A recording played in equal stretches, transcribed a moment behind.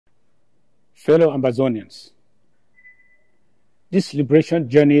Fellow Ambazonians, this liberation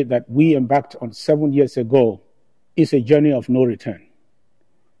journey that we embarked on 7 years ago is a journey of no return.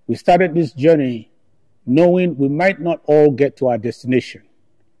 We started this journey knowing we might not all get to our destination,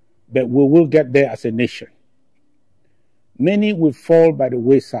 but we will get there as a nation. Many will fall by the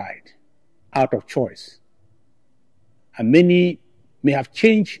wayside out of choice, and many may have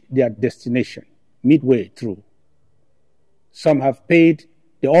changed their destination midway through. Some have paid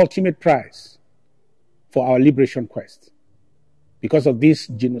the ultimate price for our liberation quest because of this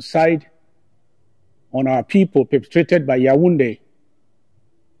genocide on our people perpetrated by Yaoundé,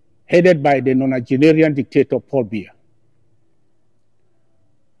 headed by the nonagerian dictator Paul Biya.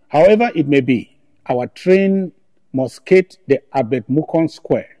 However it may be, our train must skate the Abed Mukon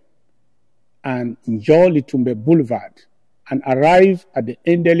Square and enjoy Litumbe Boulevard and arrive at the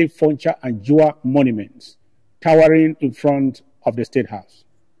Endeli, Foncha, and Jua monuments towering in front of the State House.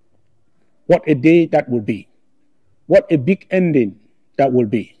 What a day that will be. What a big ending that will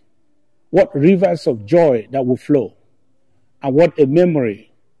be. What rivers of joy that will flow. And what a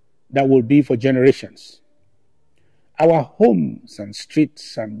memory that will be for generations. Our homes and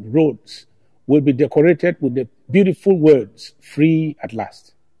streets and roads will be decorated with the beautiful words, free at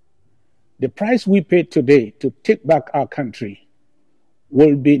last. The price we paid today to take back our country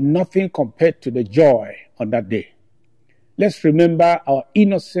will be nothing compared to the joy on that day. Let's remember our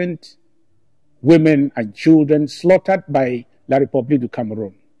innocent women and children slaughtered by La République du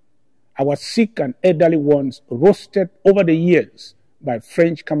Cameroon. Our sick and elderly ones roasted over the years by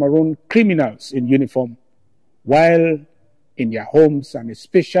French Cameroon criminals in uniform, while in their homes, and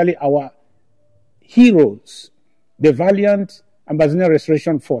especially our heroes, the valiant Ambazonian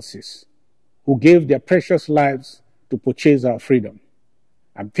Restoration Forces, who gave their precious lives to purchase our freedom.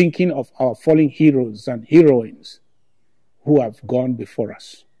 I'm thinking of our fallen heroes and heroines who have gone before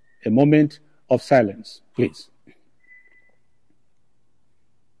us. A moment of silence, please.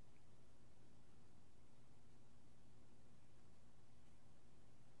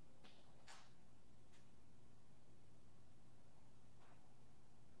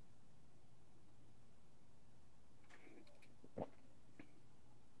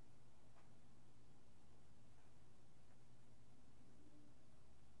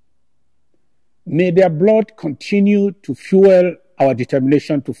 May their blood continue to fuel our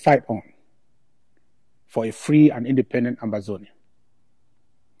determination to fight on for a free and independent Ambazonia.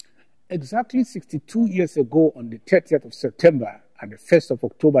 Exactly 62 years ago, on the 30th of September and the 1st of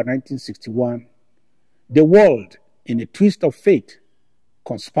October 1961, the world, in a twist of fate,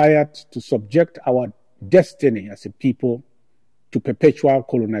 conspired to subject our destiny as a people to perpetual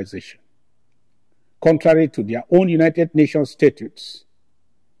colonization. Contrary to their own United Nations statutes,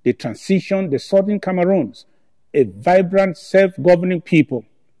 they transitioned the Southern Cameroons, a vibrant self-governing people,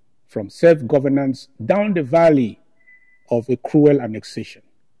 from self-governance down the valley of a cruel annexation,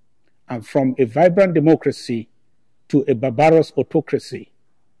 and from a vibrant democracy to a barbarous autocracy,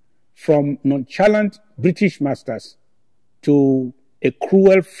 from nonchalant British masters to a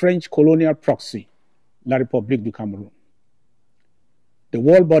cruel French colonial proxy, La République du Cameroon. The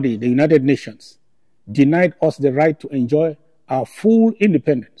world body, the United Nations, denied us the right to enjoy our full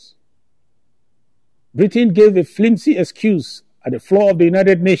independence. Britain gave a flimsy excuse at the floor of the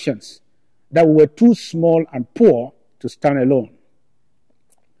United Nations that we were too small and poor to stand alone.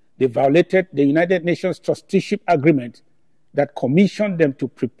 They violated the United Nations trusteeship agreement that commissioned them to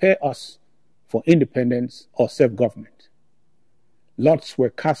prepare us for independence or self-government. Lots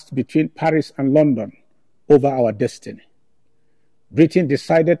were cast between Paris and London over our destiny. Britain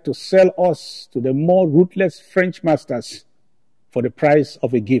decided to sell us to the more ruthless French masters for the price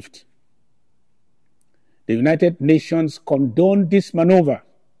of a gift. The United Nations condoned this maneuver,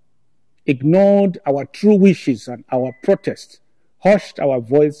 ignored our true wishes and our protests, hushed our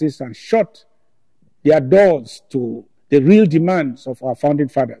voices, and shut their doors to the real demands of our founding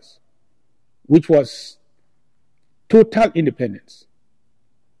fathers, which was total independence.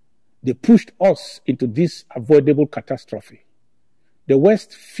 They pushed us into this avoidable catastrophe. The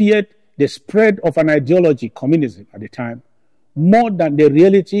West feared the spread of an ideology, communism at the time, more than the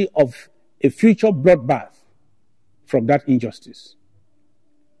reality of a future bloodbath from that injustice.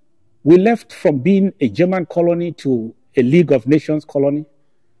 We left from being a German colony to a League of Nations colony,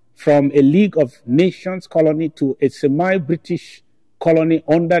 from a League of Nations colony to a semi-British colony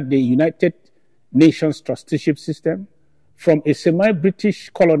under the United Nations trusteeship system, from a semi-British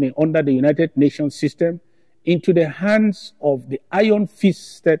colony under the United Nations system into the hands of the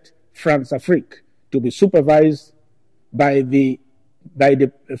iron-fisted France-Afrique to be supervised by the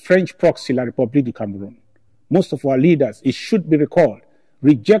French proxy, La République du Cameroon. Most of our leaders, it should be recalled,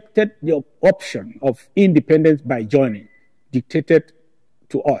 rejected the option of independence by joining, dictated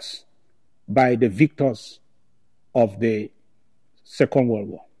to us by the victors of the Second World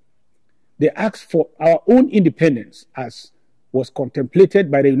War. They asked for our own independence as was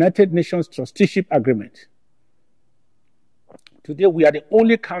contemplated by the United Nations Trusteeship Agreement. Today, we are the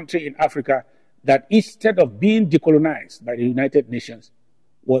only country in Africa that instead of being decolonized by the United Nations,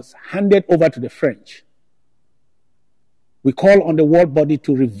 was handed over to the French. We call on the world body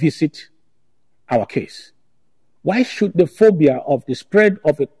to revisit our case. Why should the phobia of the spread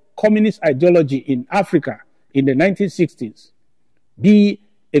of a communist ideology in Africa in the 1960s be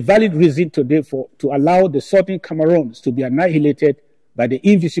a valid reason today to allow the Southern Cameroons to be annihilated by the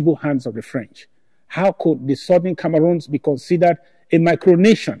invisible hands of the French? How could the Southern Cameroons be considered a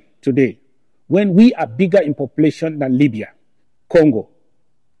micronation today when we are bigger in population than Libya, Congo,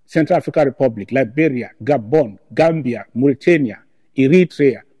 Central African Republic, Liberia, Gabon, Gambia, Mauritania,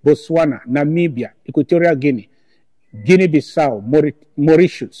 Eritrea, Botswana, Namibia, Equatorial Guinea, Guinea-Bissau,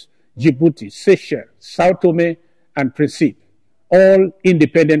 Mauritius, Djibouti, Seychelles, Sao Tome and Principe, all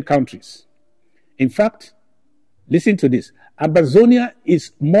independent countries. In fact, listen to this, Ambazonia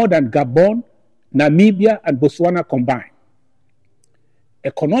is more than Gabon, Namibia and Botswana combined.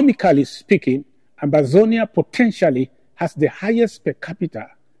 Economically speaking, Ambazonia potentially has the highest per capita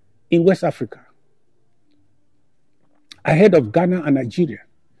in West Africa, ahead of Ghana and Nigeria.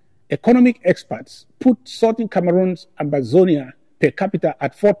 Economic experts put Southern Cameroon's Ambazonia per capita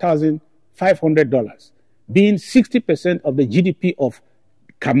at $4,500, being 60% of the GDP of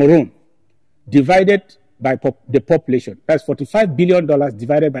Cameroon, divided by the population. That's $45 billion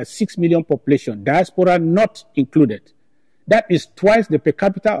divided by 6 million population, diaspora not included. That is twice the per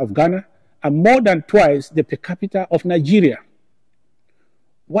capita of Ghana and more than twice the per capita of Nigeria.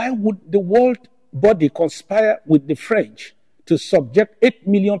 Why would the world body conspire with the French to subject 8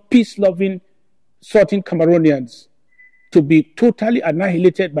 million peace-loving Southern Cameroonians to be totally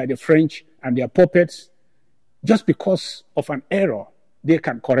annihilated by the French and their puppets just because of an error they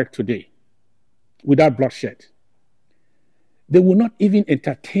can correct today without bloodshed? They will not even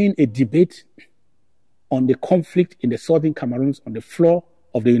entertain a debate on the conflict in the Southern Cameroons on the floor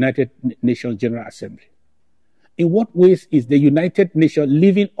of the United Nations General Assembly. In what ways is the United Nations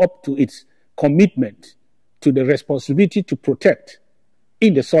living up to its commitment to the responsibility to protect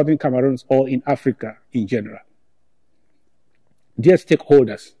in the Southern Cameroons or in Africa in general? Dear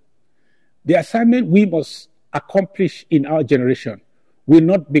stakeholders, the assignment we must accomplish in our generation will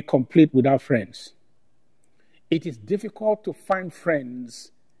not be complete without friends. It is difficult to find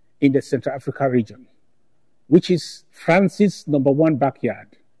friends in the Central Africa region, which is France's #1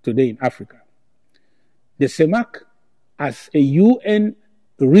 backyard today in Africa. The CEMAC, as a UN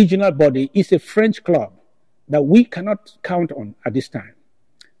regional body, is a French club that we cannot count on at this time.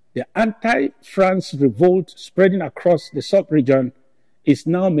 The anti-France revolt spreading across the sub-region is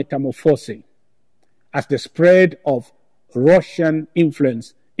now metamorphosing as the spread of Russian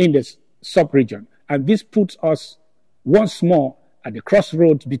influence in the sub-region. And this puts us once more at the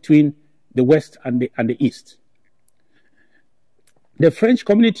crossroads between the West and the East. The French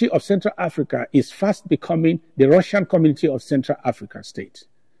community of Central Africa is fast becoming the Russian community of Central African states.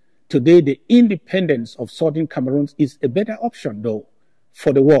 Today, the independence of Southern Cameroon is a better option, though,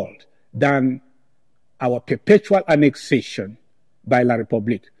 for the world than our perpetual annexation by La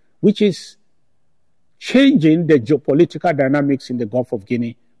République, which is changing the geopolitical dynamics in the Gulf of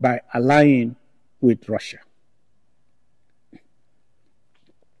Guinea by allying with Russia.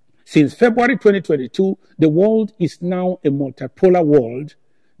 Since February 2022, the world is now a multipolar world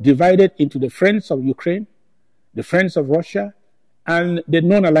divided into the friends of Ukraine, the friends of Russia, and the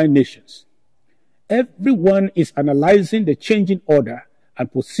non-aligned nations. Everyone is analyzing the changing order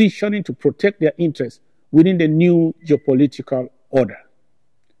and positioning to protect their interests within the new geopolitical order.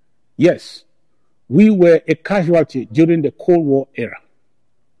 Yes, we were a casualty during the Cold War era.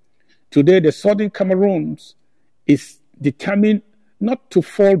 Today, the Southern Cameroons is determined not to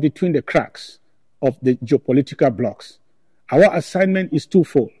fall between the cracks of the geopolitical blocks. Our assignment is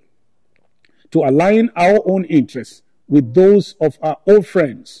twofold: to align our own interests with those of our old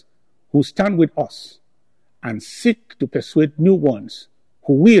friends who stand with us and seek to persuade new ones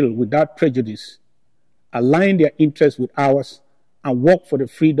who will, without prejudice, align their interests with ours and work for the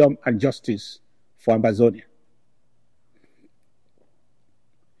freedom and justice for Ambazonia.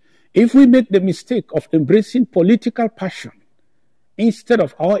 If we make the mistake of embracing political passion instead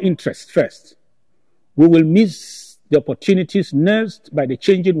of our interests first, we will miss the opportunities nursed by the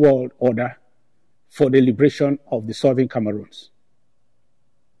changing world order for the liberation of the Southern Cameroons.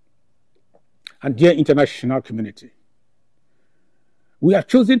 And dear international community, We have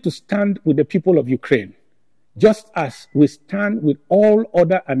chosen to stand with the people of Ukraine, just as we stand with all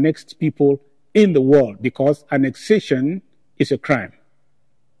other annexed people in the world, because annexation is a crime.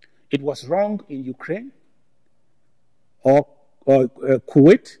 It was wrong in Ukraine or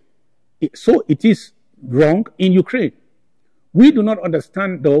Kuwait, so it is wrong in Ukraine. We do not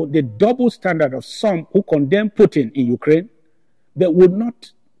understand, though, the double standard of some who condemn Putin in Ukraine, but would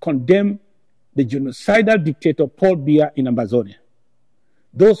not condemn the genocidal dictator Paul Biya in Amazonia.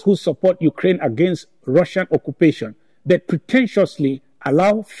 Those who support Ukraine against Russian occupation, but pretentiously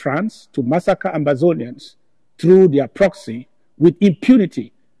allow France to massacre Amazonians through their proxy with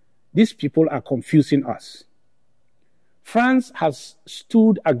impunity. These people are confusing us. France has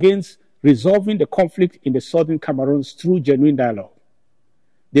stood against resolving the conflict in the southern Cameroons through genuine dialogue.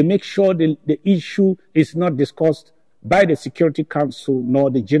 They make sure the issue is not discussed by the Security Council nor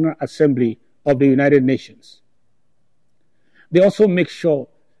the General Assembly of the United Nations. They also make sure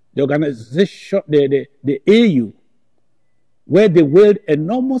the organization, the AU, where they wield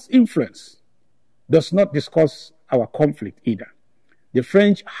enormous influence, does not discuss our conflict either. The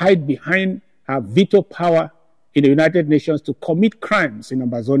French hide behind our veto power in the United Nations to commit crimes in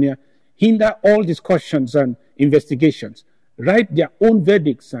Amazonia, hinder all discussions and investigations, write their own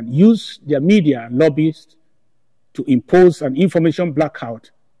verdicts, and use their media and lobbyists to impose an information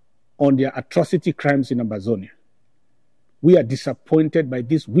blackout on their atrocity crimes in Amazonia. We are disappointed by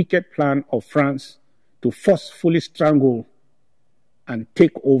this wicked plan of France to forcefully strangle and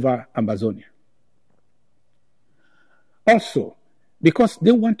take over Amazonia. Also, because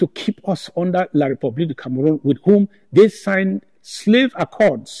they want to keep us under La République du Cameroun, with whom they signed slave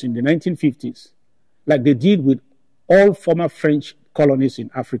accords in the 1950s, like they did with all former French colonies in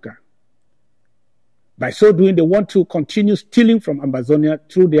Africa. By so doing, they want to continue stealing from Amazonia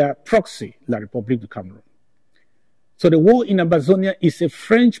through their proxy, La République du Cameroun. So the war in Amazonia is a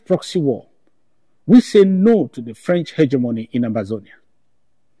French proxy war. We say no to the French hegemony in Amazonia.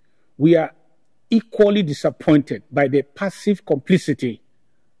 We are equally disappointed by the passive complicity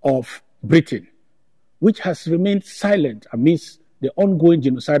of Britain, which has remained silent amidst the ongoing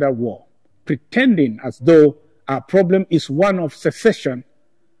genocidal war, pretending as though our problem is one of secession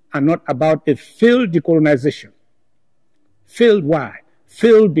and not about a failed decolonization. Failed why?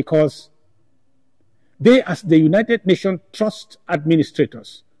 Failed because they, as the United Nations Trust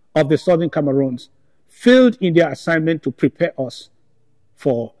administrators of the Southern Cameroons, failed in their assignment to prepare us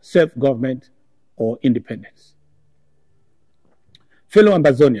for self-government or independence. Fellow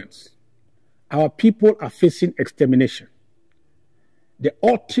Amazonians, our people are facing extermination. The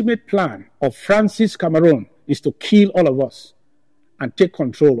ultimate plan of France's Cameroon is to kill all of us and take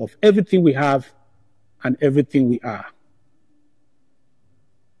control of everything we have and everything we are.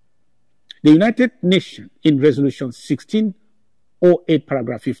 The United Nations, in Resolution 1608,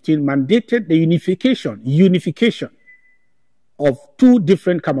 paragraph 15, mandated the unification of two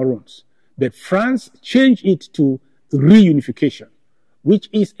different Cameroons, but France changed it to reunification, which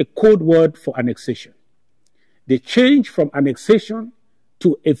is a code word for annexation. They changed from annexation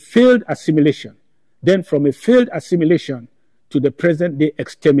to a failed assimilation, then from a failed assimilation to the present-day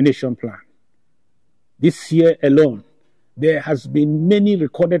extermination plan. This year alone, there has been many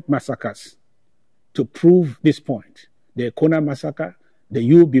recorded massacres to prove this point. The Kona massacre, the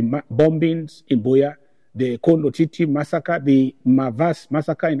UB bombings in Boya, the Kondotiti massacre, the Mavas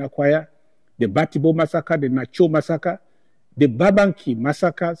massacre in Akwaya, the Batibo massacre, the Nacho massacre, the Babanki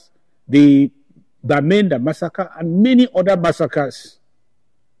massacres, the Bamenda massacre, and many other massacres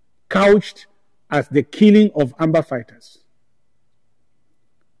couched as the killing of Amba fighters.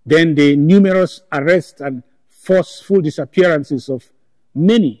 Then the numerous arrests and forceful disappearances of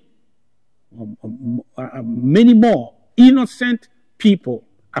many more innocent people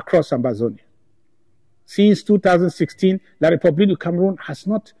across Amazonia. Since 2016, La République du Cameroun has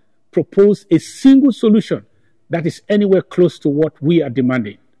not proposed a single solution that is anywhere close to what we are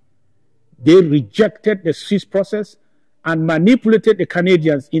demanding. They rejected the Swiss process and manipulated the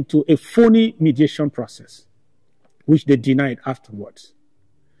Canadians into a phony mediation process, which they denied afterwards.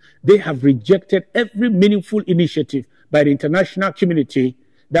 They have rejected every meaningful initiative by the international community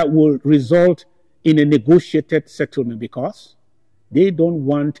that will result in a negotiated settlement, because they don't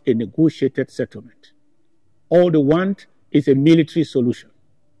want a negotiated settlement. All they want is a military solution.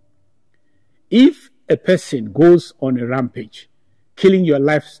 If a person goes on a rampage, killing your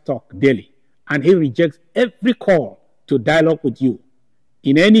livestock daily, and he rejects every call to dialogue with you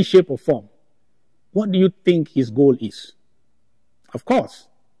in any shape or form, what do you think his goal is? Of course,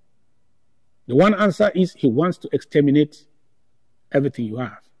 the one answer is he wants to exterminate everything you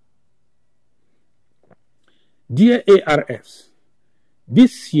have. Dear ARFs,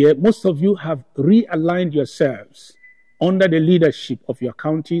 This year, most of you have realigned yourselves under the leadership of your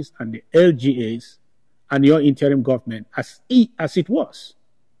counties and the LGAs and your interim government as it was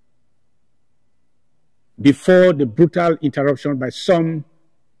before the brutal interruption by some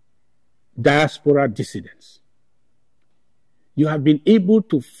diaspora dissidents. You have been able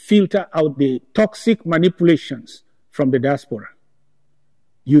to filter out the toxic manipulations from the diaspora.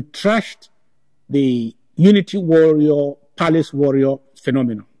 You trashed the unity warrior, palace warrior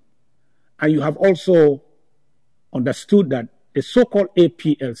phenomenon. And you have also understood that the so-called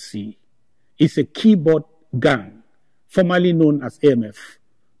APLC is a keyboard gang, formerly known as AMF,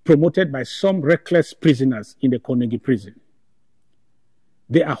 promoted by some reckless prisoners in the Konegi prison.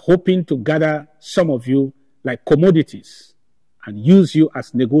 They are hoping to gather some of you like commodities and use you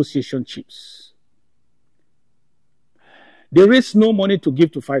as negotiation chips. They raise no money to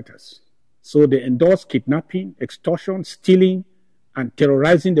give to fighters, so they endorse kidnapping, extortion, stealing, and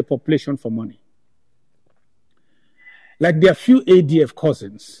terrorizing the population for money. Like their few ADF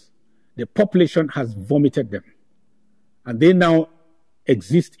cousins, the population has vomited them, and they now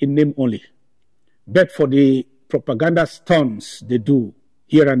exist in name only. But for the propaganda stunts they do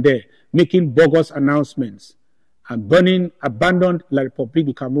here and there, making bogus announcements and burning abandoned La République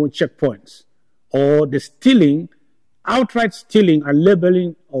du Cameroun checkpoints, or the stealing, outright stealing and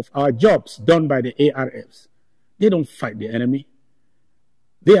labeling of our jobs done by the ARFs. They don't fight the enemy.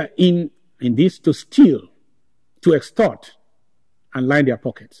 They are in this to steal, to extort, and line their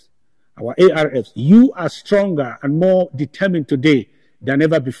pockets. Our ARFs, you are stronger and more determined today than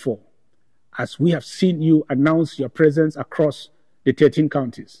ever before, as we have seen you announce your presence across the 13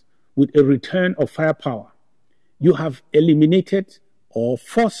 counties with a return of firepower. You have eliminated or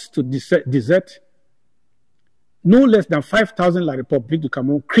forced to desert no less than 5,000 La République du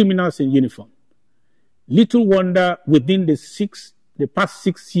Cameroun criminals in uniform. Little wonder within the past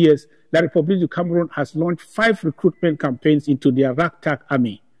 6 years, La République du Cameroun has launched 5 recruitment campaigns into their ragtag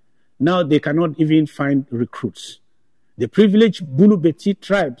army. Now they cannot even find recruits. The privileged Bulu-Beti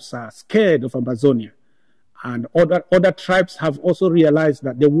tribes are scared of Ambazonia, and other tribes have also realized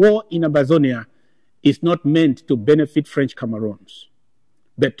that the war in Ambazonia is not meant to benefit French Cameroons,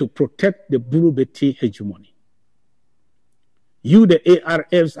 but to protect the Bulu-Beti hegemony. You, the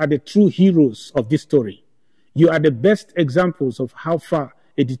ARFs, are the true heroes of this story. You are the best examples of how far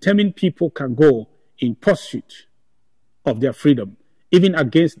a determined people can go in pursuit of their freedom, even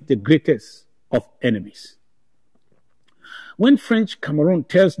against the greatest of enemies. When French Cameroon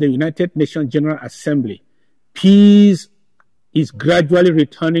tells the United Nations General Assembly peace is gradually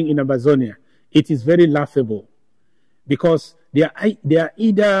returning in Amazonia, it is very laughable, because they are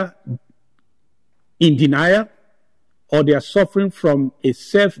either in denial or they are suffering from a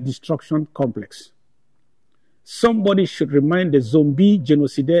self-destruction complex. Somebody should remind the zombie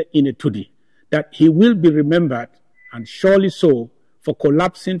genocidaire in Etudi that he will be remembered, and surely so, for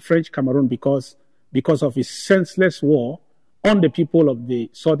collapsing French Cameroon because of his senseless war on the people of the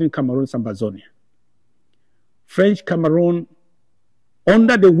southern Cameroon's Amazonia. French Cameroon,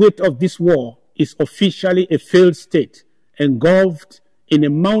 under the weight of this war, is officially a failed state, engulfed in a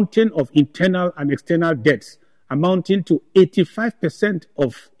mountain of internal and external debts amounting to 85%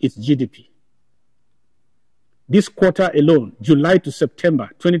 of its GDP. This quarter alone, July to September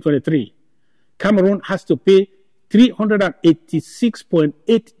 2023, Cameroon has to pay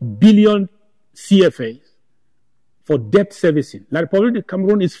 386.8 billion CFA for debt servicing. La République du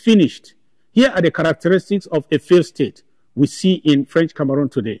Cameroon is finished. Here are the characteristics of a failed state we see in French Cameroon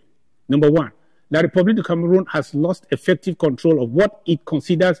today. Number one, La République du Cameroon has lost effective control of what it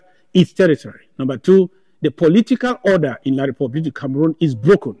considers its territory. Number two, the political order in La République du Cameroon is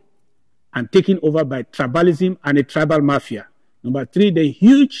broken and taken over by tribalism and a tribal mafia. Number three, the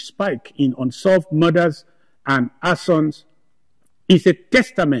huge spike in unsolved murders and arsons is a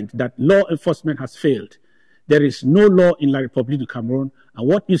testament that law enforcement has failed. There is no law in La République du Cameroon, and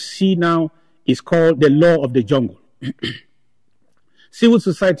what you see now is called the law of the jungle. Civil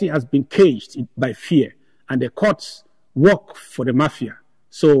society has been caged by fear, and the courts work for the mafia.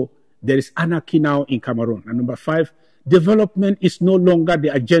 So there is anarchy now in Cameroon. And number five, development is no longer the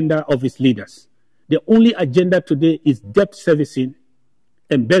agenda of its leaders. The only agenda today is debt servicing,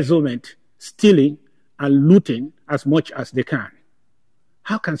 embezzlement, stealing, and looting as much as they can.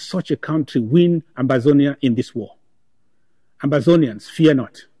 How can such a country win Ambazonia in this war? Ambazonians, fear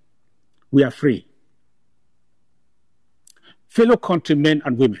not. We are free. Fellow countrymen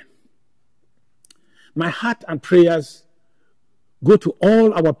and women, my heart and prayers go to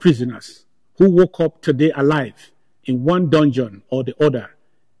all our prisoners who woke up today alive in one dungeon or the other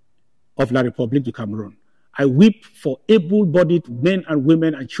of La République du Cameroon. I weep for able-bodied men and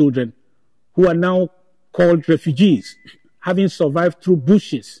women and children who are now called refugees, having survived through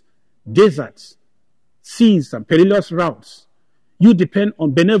bushes, deserts, seas, and perilous routes. You depend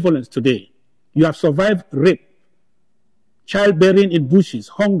on benevolence today. You have survived rape, childbearing in bushes,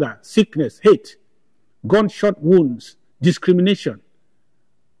 hunger, sickness, hate, gunshot wounds, discrimination,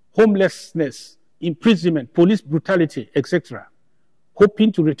 homelessness, imprisonment, police brutality, etc.,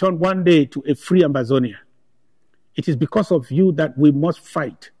 hoping to return one day to a free Ambazonia. It is because of you that we must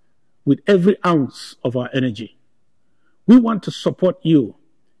fight with every ounce of our energy. We want to support you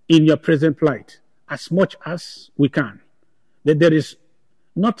in your present plight as much as we can. That there is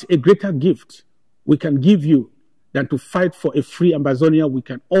not a greater gift we can give you than to fight for a free Ambazonia we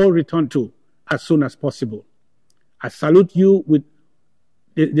can all return to as soon as possible. I salute you with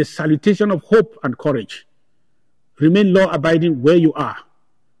the salutation of hope and courage. Remain law-abiding where you are.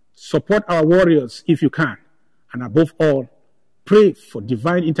 Support our warriors if you can. And above all, pray for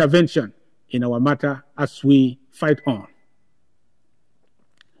divine intervention in our matter as we fight on.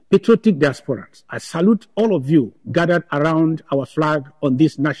 Patriotic diasporans, I salute all of you gathered around our flag on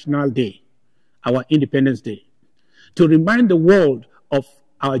this national day, our Independence Day, to remind the world of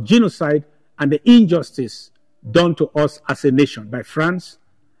our genocide and the injustice done to us as a nation by France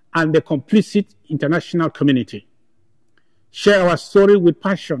and the complicit international community. Share our story with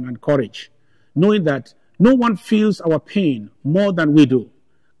passion and courage, knowing that no one feels our pain more than we do,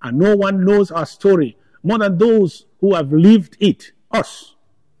 and no one knows our story more than those who have lived it, us.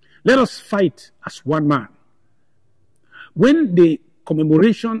 Let us fight as one man. When the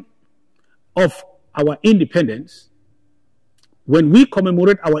commemoration of our independence, when we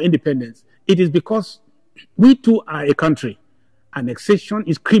commemorate our independence, it is because we too are a country. Annexation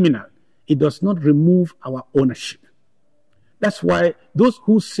is criminal. It does not remove our ownership. That's why those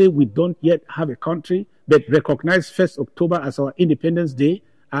who say we don't yet have a country but recognize 1st October as our Independence Day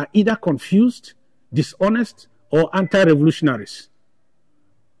are either confused, dishonest, or anti-revolutionaries.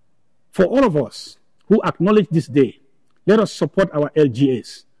 For all of us who acknowledge this day, let us support our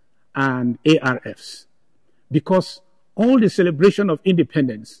LGAs and ARFs, because all the celebration of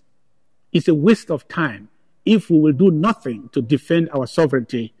independence is a waste of time if we will do nothing to defend our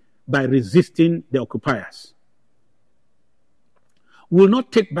sovereignty by resisting the occupiers. We will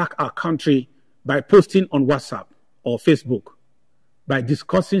not take back our country by posting on WhatsApp or Facebook, by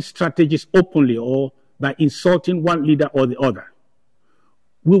discussing strategies openly, or by insulting one leader or the other.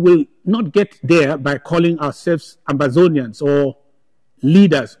 We will not get there by calling ourselves Ambazonians or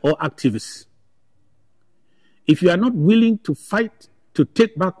leaders or activists. If you are not willing to fight to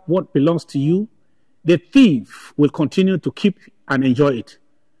take back what belongs to you, the thief will continue to keep and enjoy it.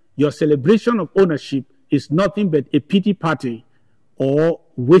 Your celebration of ownership is nothing but a pity party or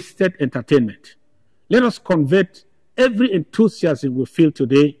wasted entertainment. Let us convert every enthusiasm we feel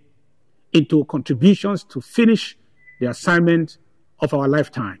today into contributions to finish the assignment of our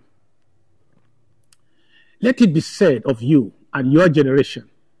lifetime. Let it be said of you and your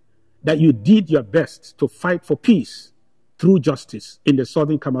generation that you did your best to fight for peace through justice in the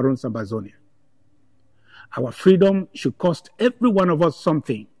southern Cameroon's Ambazonia. Our freedom should cost every one of us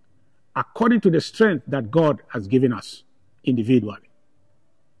something according to the strength that God has given us individually.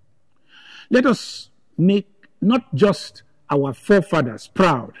 Let us make not just our forefathers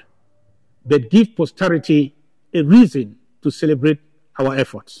proud, but give posterity a reason to celebrate our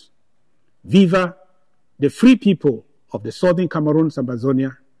efforts. Viva the free people of the southern Cameroon's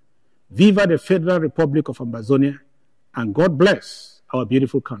Ambazonia. Viva the Federal Republic of Ambazonia. And God bless our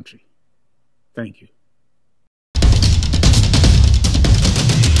beautiful country. Thank you.